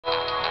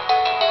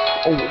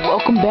Oh,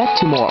 welcome back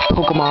to more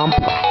Pokemon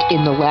Black.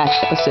 In the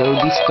last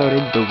episode, we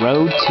started the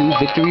road to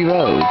Victory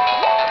Road.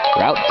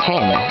 Route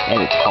 10, as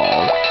it's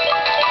called.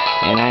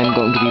 And I'm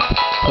going to be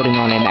putting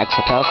on an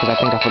extra repel, because I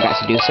think I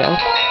forgot to do so.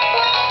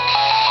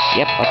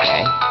 Yep,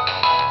 okay.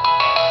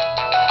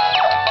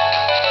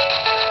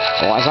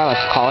 Or as I like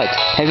to call it,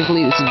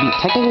 technically it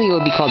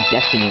would be called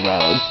Destiny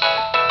Road.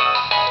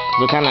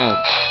 We're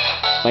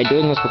by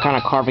doing this, we're kind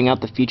of carving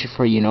out the future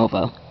for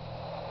Unova.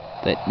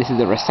 But this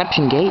is the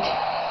reception gate.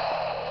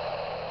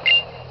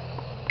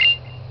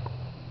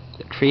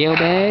 Trio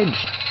badge.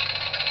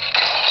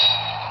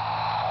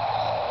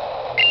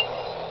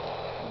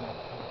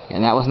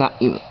 And that was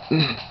not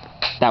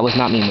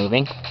me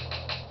moving.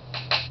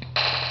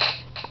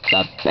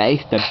 The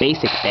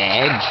basic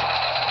badge.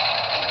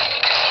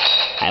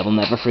 I will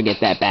never forget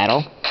that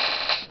battle.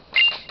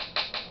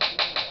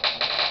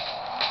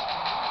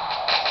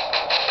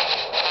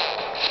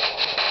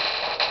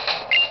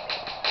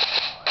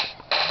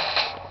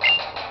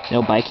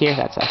 No bike here?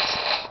 That sucks.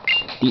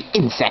 The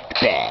insect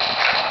badge.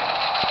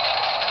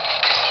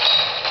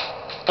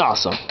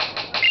 Awesome.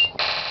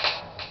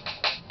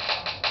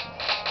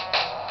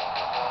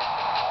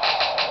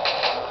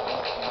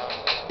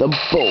 The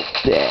bolt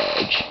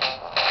badge.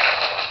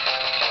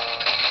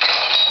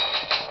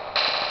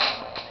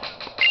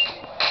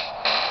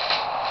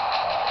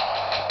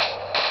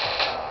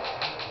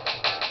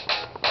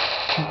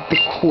 The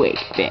quick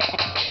badge.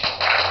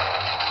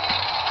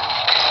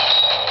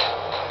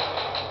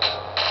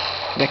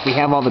 Like, we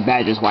have all the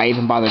badges, why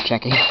even bother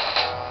checking?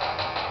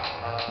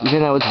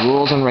 Even though it's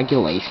rules and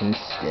regulations,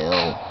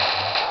 still.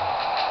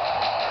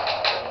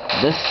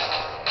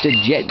 The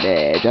jet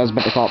badge. I was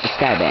about to call it the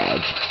sky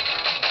badge.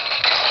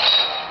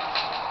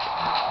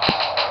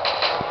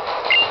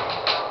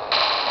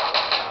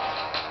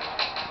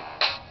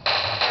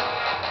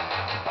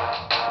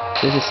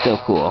 This is still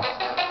cool.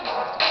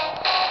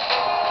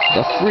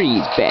 The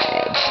freeze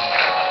badge.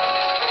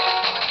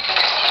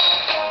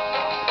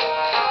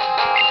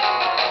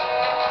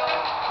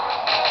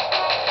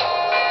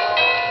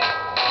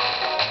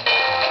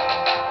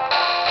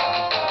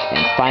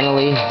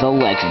 Finally, the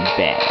Legend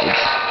badge.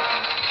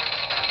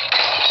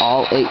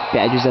 All 8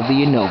 badges of the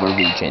Unova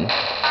region.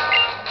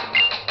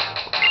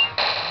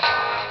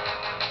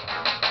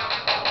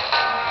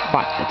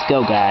 Fine, let's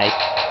go, guys.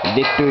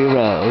 Victory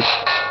Road,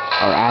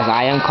 or as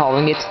I am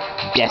calling it,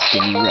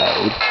 Destiny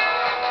Road.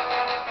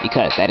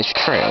 Because that is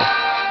true.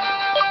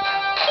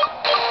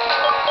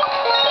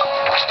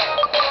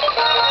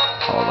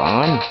 Hold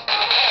on.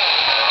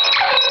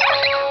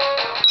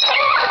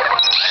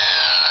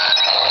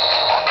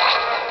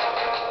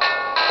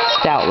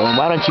 Stoutland,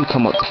 why don't you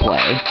come up to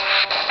play?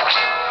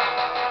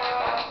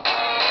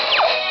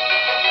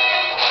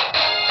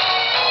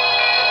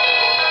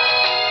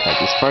 Because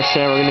this first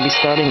show we're going to be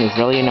starting is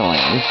really annoying.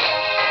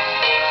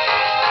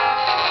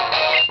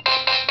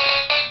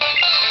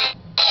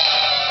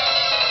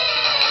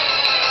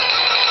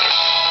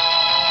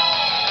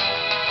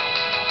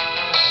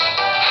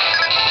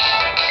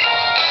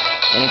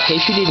 And in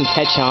case you didn't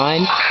catch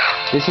on,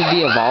 this is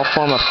the evolved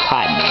form of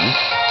Cotton.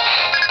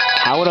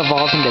 How it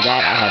evolves into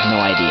that, I have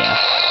no idea.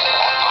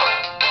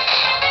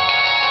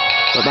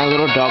 But my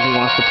little doggy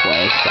wants to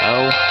play,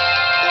 so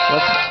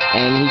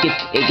and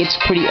it gets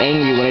pretty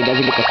angry when it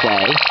doesn't get to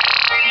play.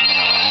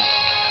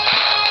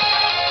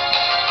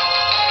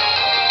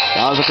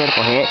 That was a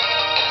critical hit.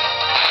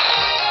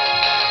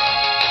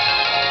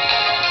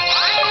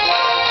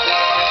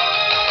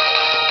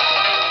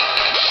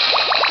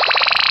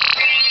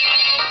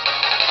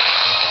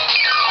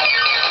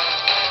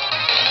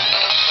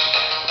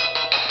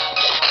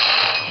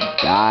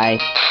 Die.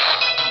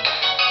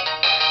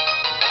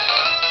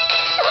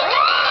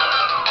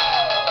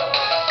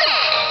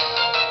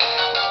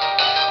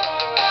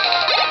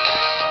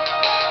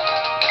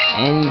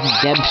 And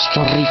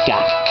Zebstrika.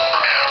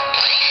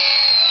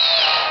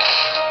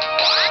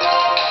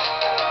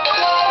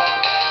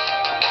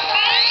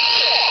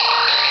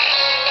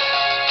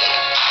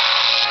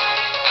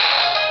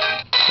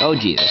 Oh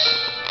Jesus.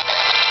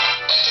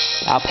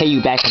 I'll pay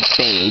you back in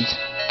spades.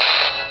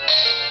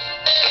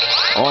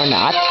 Or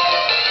not.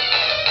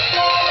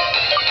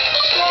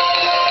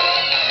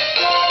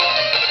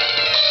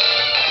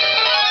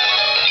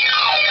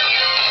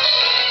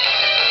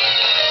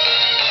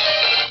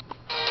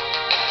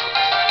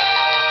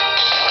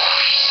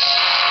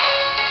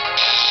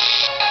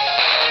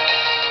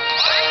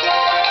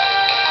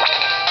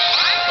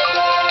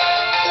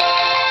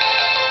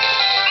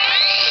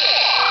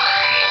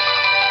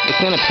 It's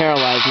gonna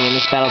paralyze me and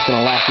this battle's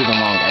gonna last even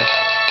longer.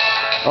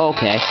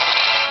 Okay.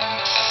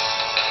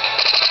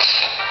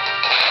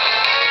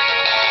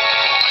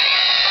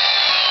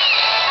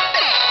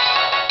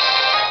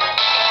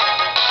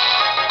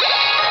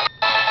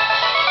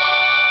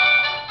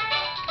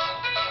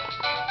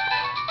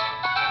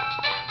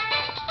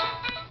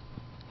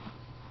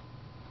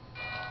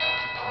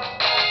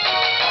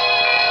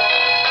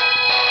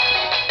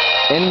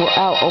 And we're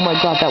out. Oh my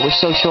god, that was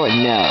so short.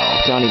 No,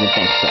 don't even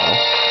think so.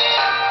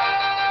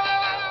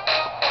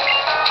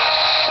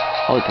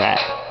 Holy crap.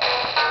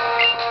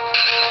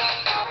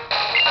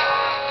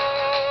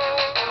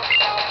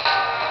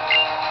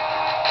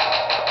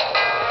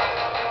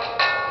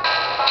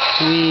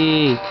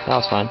 Whee! That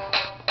was fun.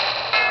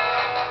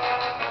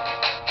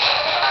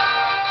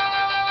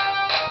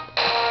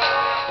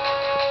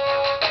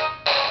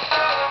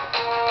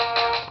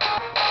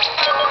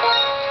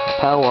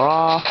 Power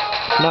off.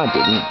 No, it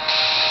didn't.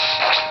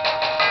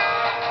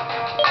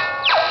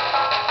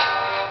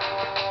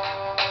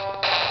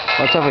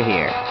 What's over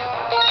here?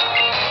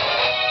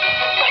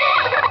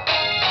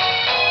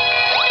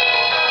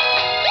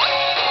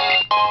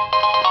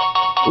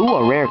 Ooh,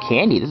 a rare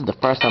candy. This is the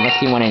first time I've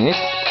seen one in this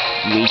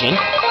region.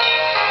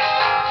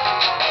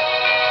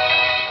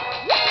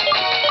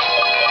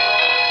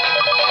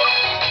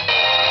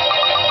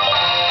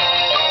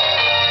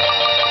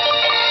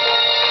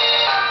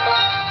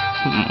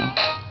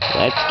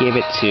 Let's give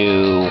it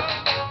to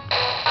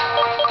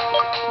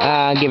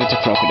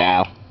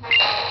Crocodile.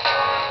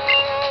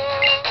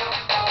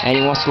 And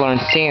he wants to learn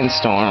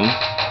Sandstorm,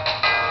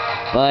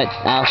 but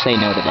I'll say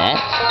no to that.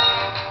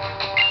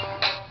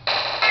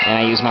 And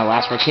I used my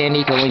last rare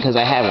candy only because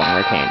I had one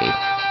rare candy.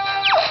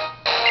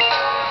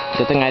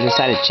 Good thing I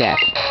decided to check.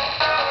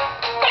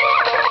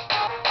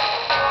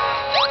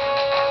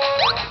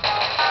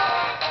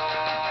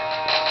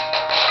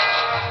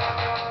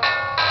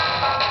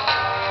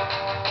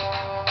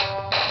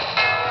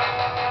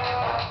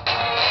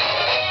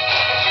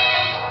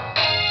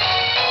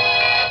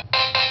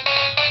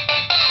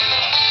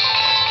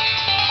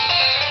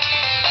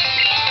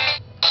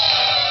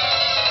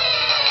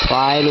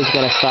 Pride is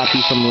gonna stop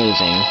you from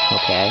losing,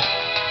 okay?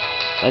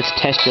 Let's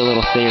test your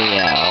little theory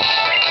out.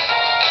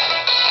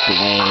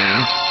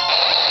 Dwayne.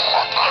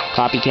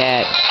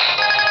 Copycat.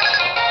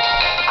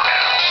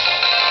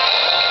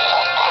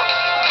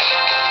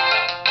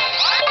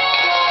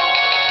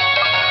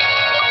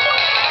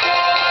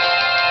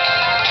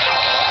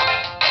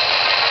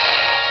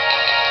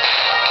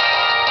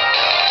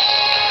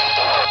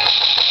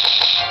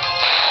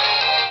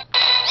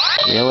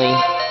 Really?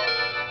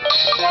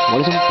 What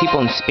is it with people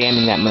and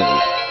spamming that move?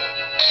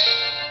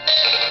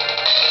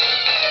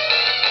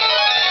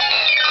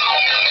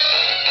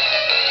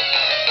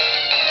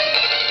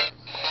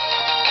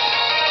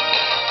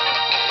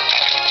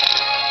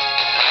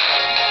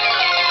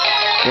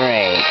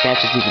 Great,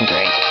 that's just even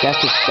great. That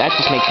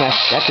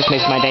just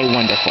makes my day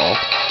wonderful.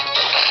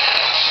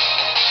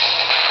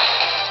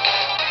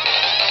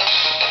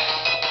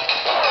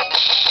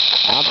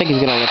 I don't think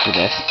he's gonna live for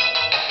this.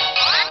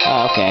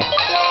 Oh, okay.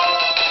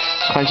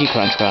 Crunchy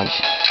crunch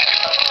crunch.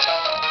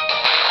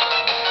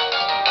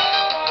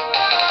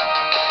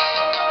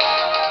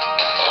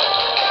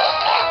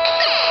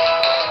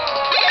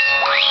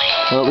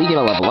 Well, we get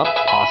a level up.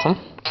 Awesome.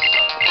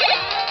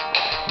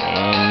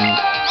 And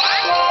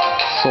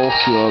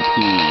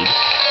Sulfuropede.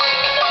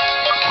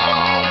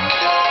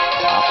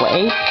 Aqua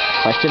 8?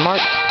 Question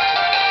mark?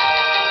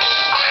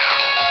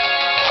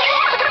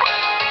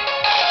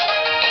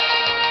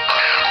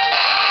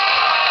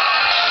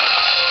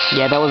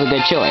 Yeah, that was a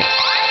good choice.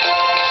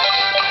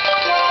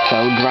 So,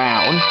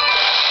 drown.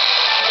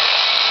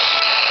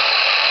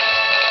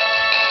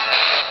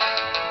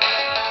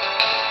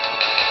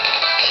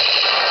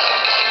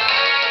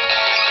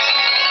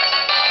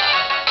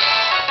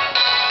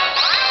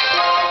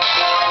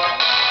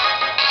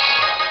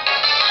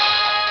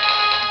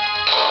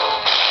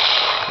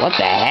 What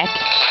the heck?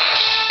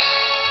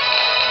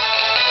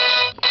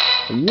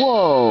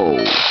 Whoa!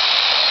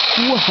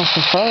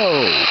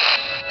 Whoa!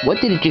 What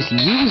did it just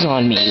use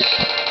on me?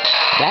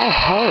 That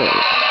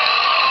hurt.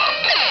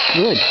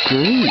 Good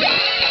grief.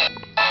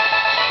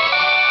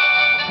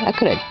 I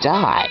could have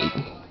died.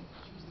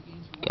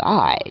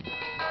 God.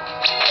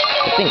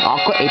 I think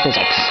Aqua Ape is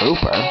a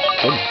trooper.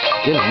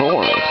 Good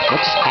lord. What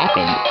just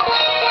happened?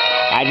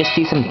 I just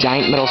see some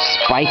giant metal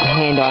spike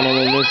land on him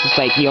and it's just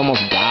like he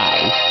almost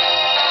dies.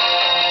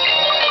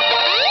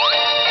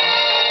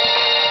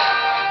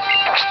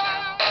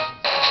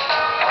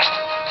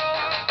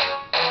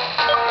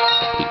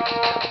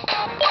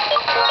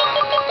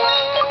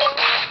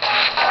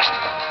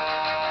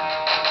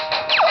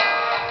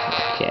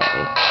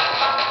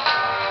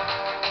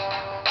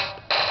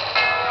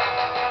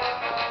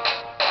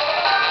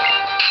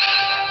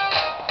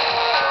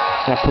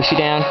 Can I push you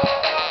down?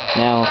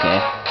 No, okay.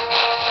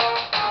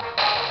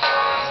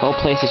 This whole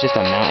place is just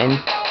a mountain.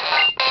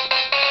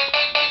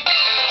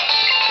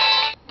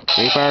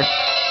 Creeper.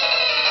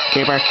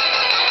 Creeper.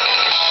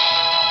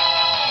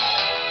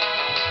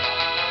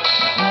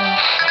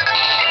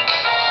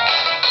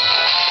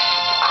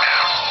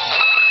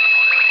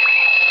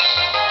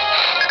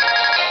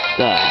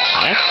 The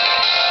heck?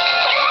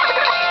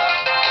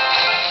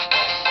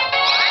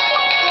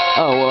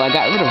 Oh, well, I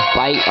got rid of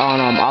Bite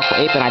on Aqua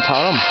Ape and I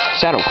taught him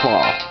Shadow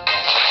Claw.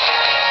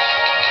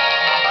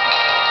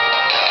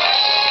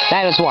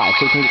 That is why,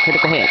 so he can get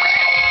critical hits.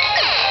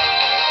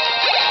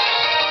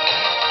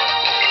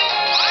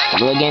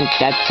 Well, again,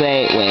 that's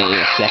a... wait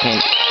a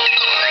second.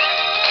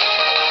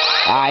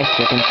 I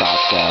frickin'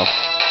 thought so.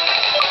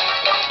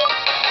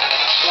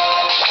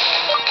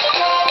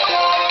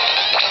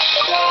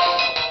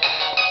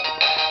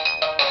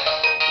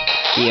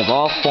 The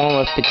Evolved Form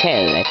of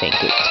Patel, I think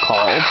it's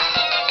called.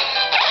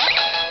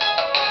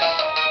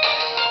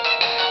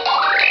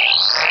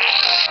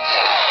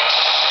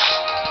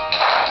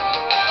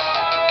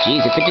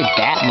 Jeez, if it did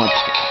that much...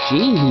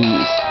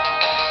 Jeez.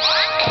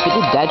 If it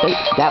did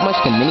that much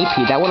to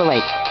Minipede, that would've,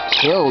 like,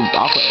 killed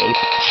Aqua Ape.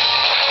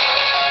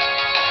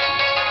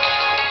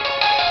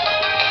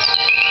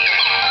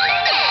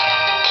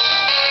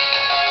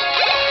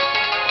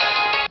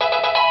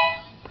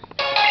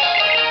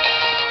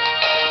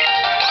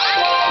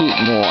 Heat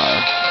more.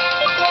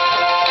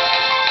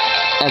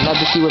 I'd love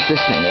to see what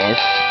this thing is.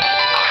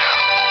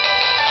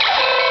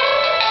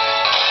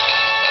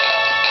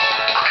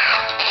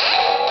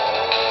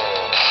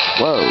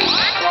 Whoa.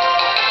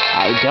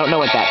 I don't know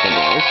what that thing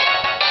is.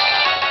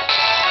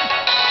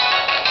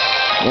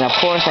 And of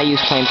course I use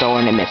flamethrower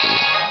and it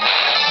misses.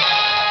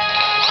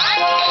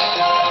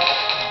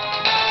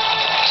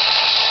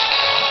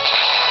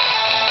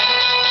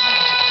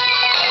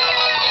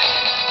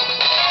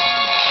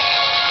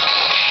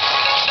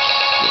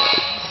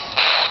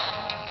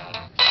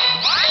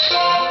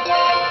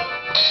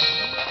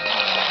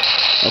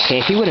 Okay,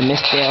 if he would have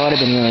missed it, I would have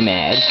been really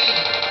mad.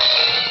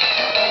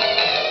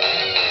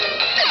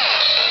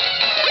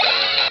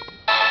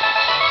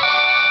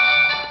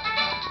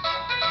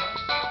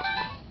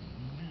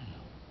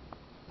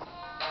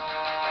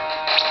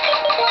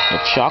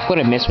 If Shock would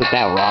have missed with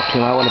that rock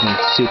tomb, I would have been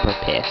super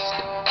pissed.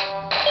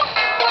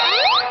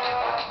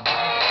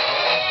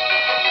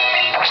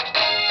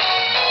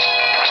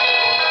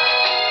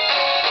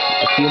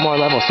 A few more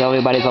levels, so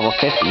everybody's level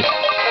 50.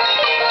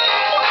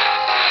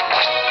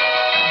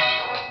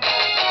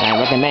 And I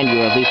recommend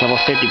you are at least level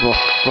 50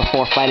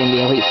 before fighting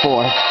the Elite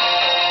Four.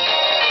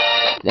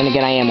 Then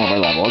again, I am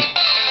over-leveled.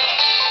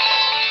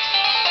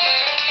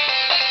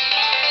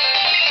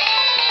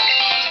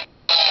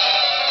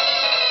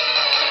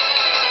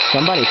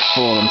 Somebody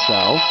fooled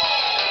themselves.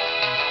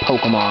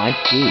 Pokemon,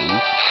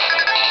 jeez.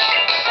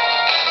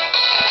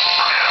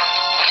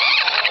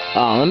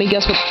 Oh, let me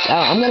guess what...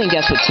 I'm gonna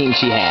guess what team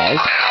she has.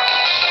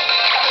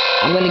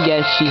 I'm gonna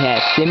guess she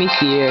has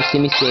Semi-Seer,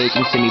 Semi-Sage,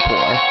 and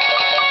Semi-Poor.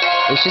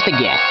 It's just a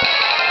guess.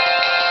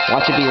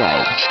 Watch it be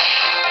right.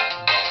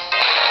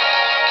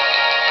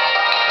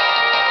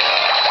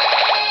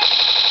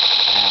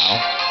 Ow.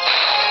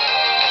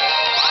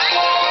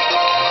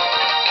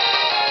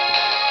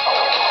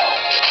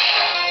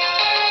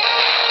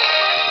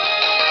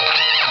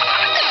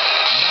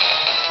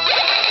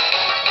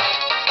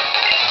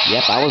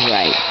 Yep, I was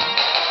right.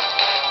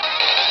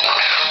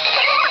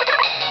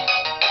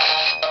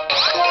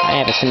 I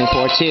have a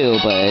Semi-Poor too,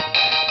 but...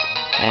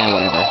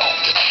 whatever.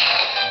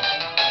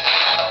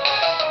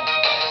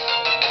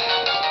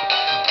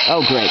 Oh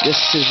great, this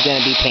is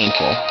gonna be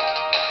painful.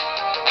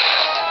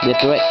 Live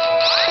through it.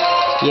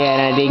 Yeah,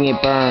 and I didn't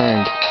get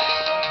burned.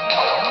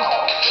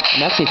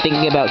 I'm actually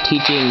thinking about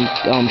teaching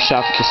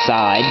Shock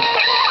Decide,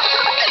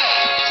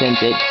 since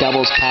it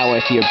doubles power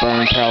if you're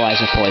burned,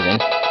 paralyzed, or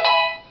poisoned.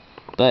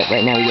 But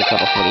right now we get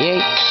level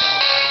 48.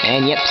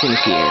 And yep,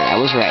 Semi-Seer, I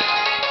was right.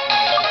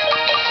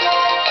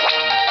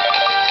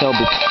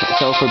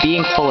 So for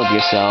being full of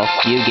yourself,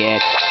 you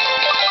get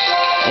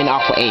an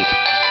Aqua Ape.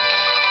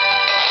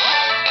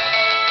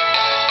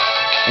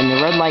 And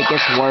the red light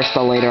gets worse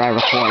the later I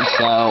record,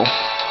 so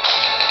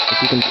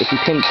if you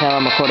couldn't tell,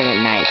 I'm recording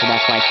at night, so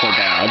that's why it's so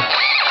bad.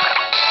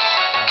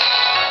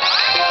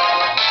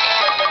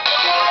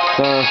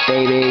 Surf,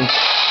 baby.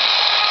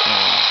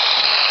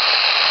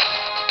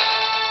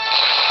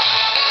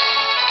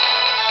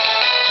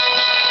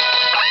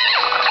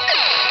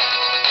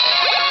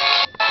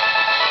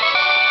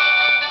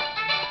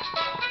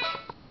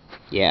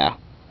 Yeah.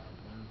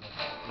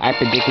 I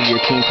predicted your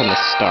team from the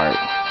start.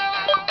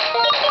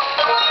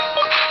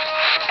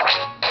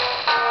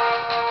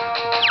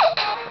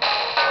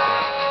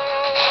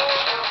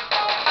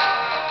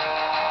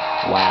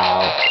 Wow.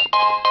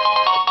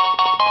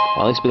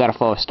 Well, at least we got a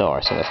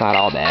 4-star, so that's not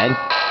all bad.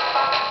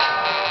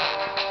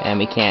 And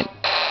we can't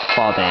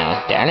fall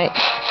down. Darn it.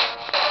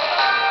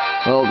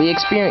 Well, the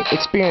experience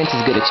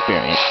is good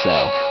experience,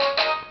 so...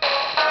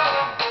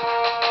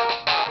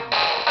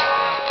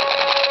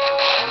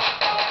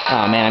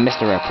 Oh man, I missed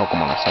a rare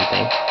Pokemon or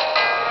something.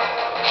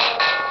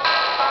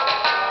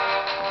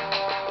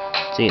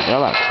 See, there are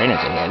a lot of trainers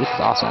in here. This is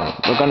awesome.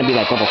 We're gonna be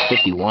like level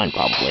 51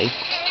 probably.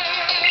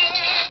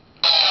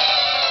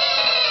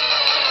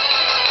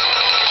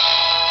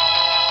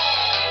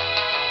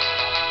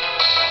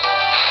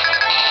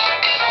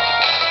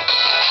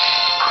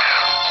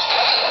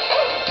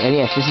 And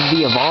yes, this is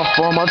the evolved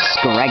form of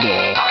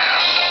Scraggy.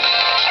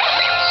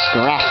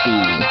 Scrafty.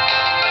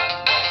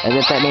 As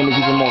if that name is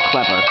even more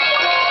clever.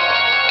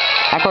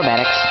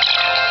 Acrobatics.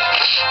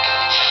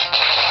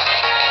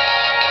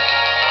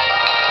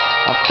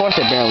 Of course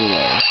it barely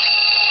lives.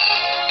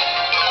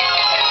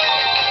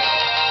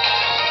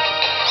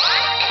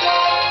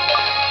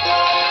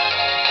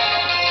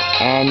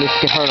 And this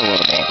could hurt a little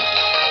bit.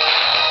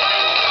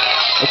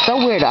 It's so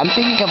weird, I'm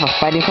thinking of a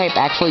fighting type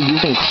actually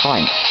using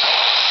Crunch.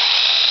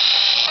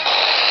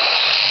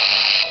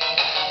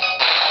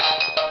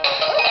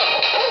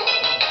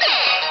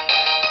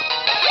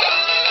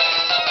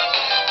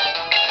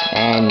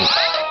 And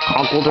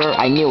Conkeldurr,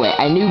 I knew it.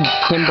 I knew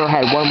Timber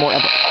had one more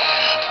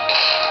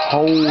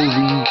Holy...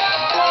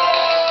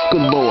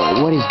 Good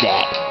lord, what is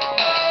that?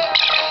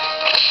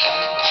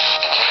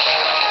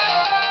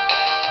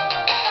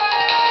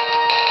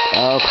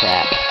 Oh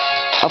crap.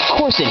 Of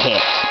course it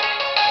hits!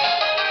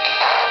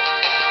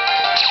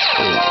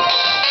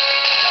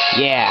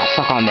 Ooh. Yeah,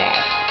 suck on that.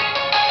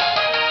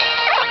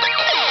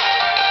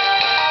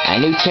 I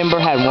knew Timber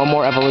had one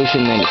more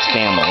evolution than its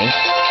family.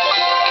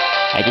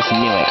 I just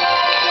knew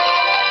it.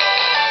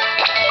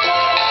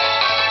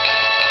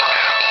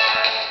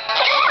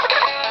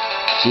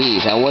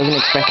 Jeez, I wasn't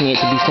expecting it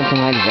to be something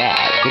like that.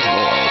 Good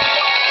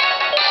lord.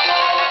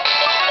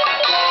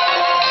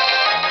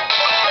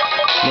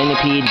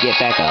 Minipede, get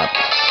back up.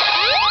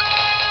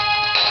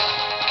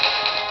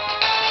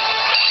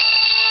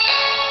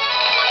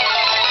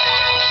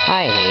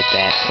 I hate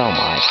that so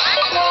much.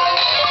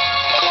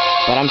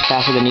 But I'm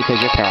faster than you because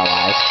you're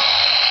paralyzed.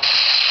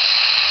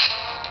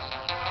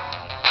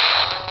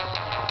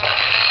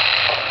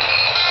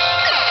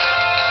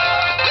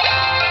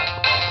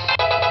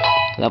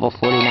 Level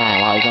 49,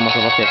 wow, he's almost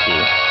level 50.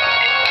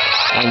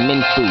 And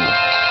Minfu.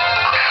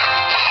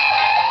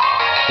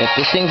 If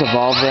this thing's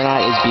evolved or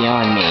not is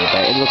beyond me,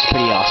 but it looks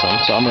pretty awesome,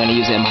 so I'm going to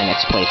use it in my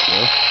next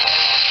playthrough.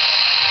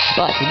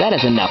 But that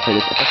is enough for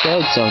this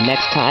episode, so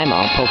next time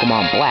on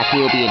Pokemon Black,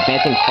 we will be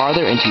advancing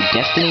farther into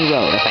Destiny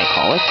Road, as I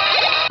call it.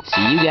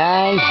 See you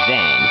guys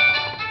then.